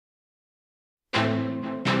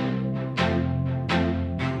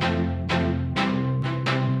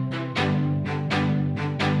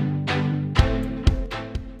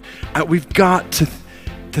We've got to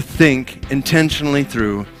think intentionally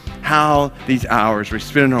through how these hours we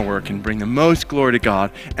spend in our work can bring the most glory to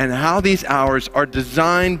God, and how these hours are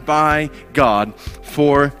designed by God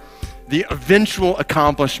for the eventual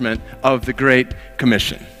accomplishment of the Great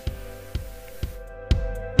Commission.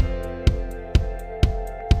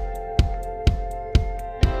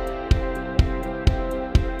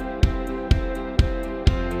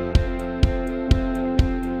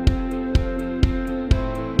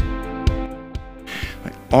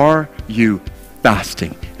 Are you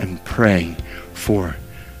fasting and praying for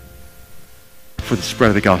the spread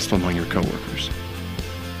of the gospel among your coworkers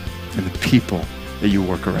and the people that you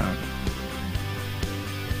work around?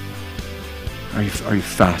 Are you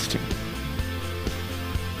fasting?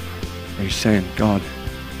 Are you saying, God,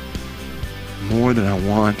 more than I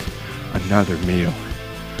want another meal,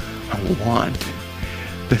 I want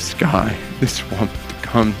this guy, this woman to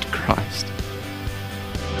come to Christ?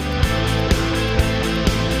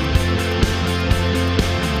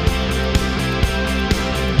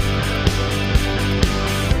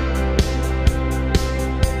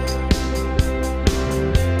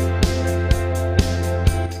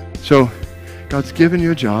 So, God's given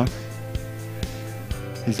you a job.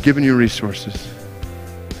 He's given you resources.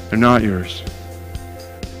 They're not yours.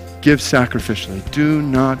 Give sacrificially. Do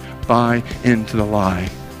not buy into the lie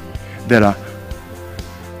that a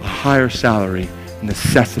higher salary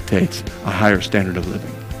necessitates a higher standard of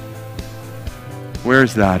living. Where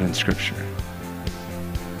is that in Scripture?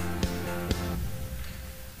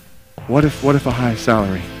 What if a high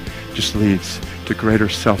salary just leads to greater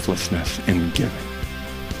selflessness in giving?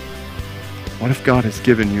 What if God has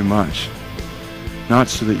given you much, not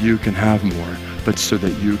so that you can have more, but so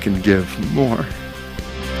that you can give more?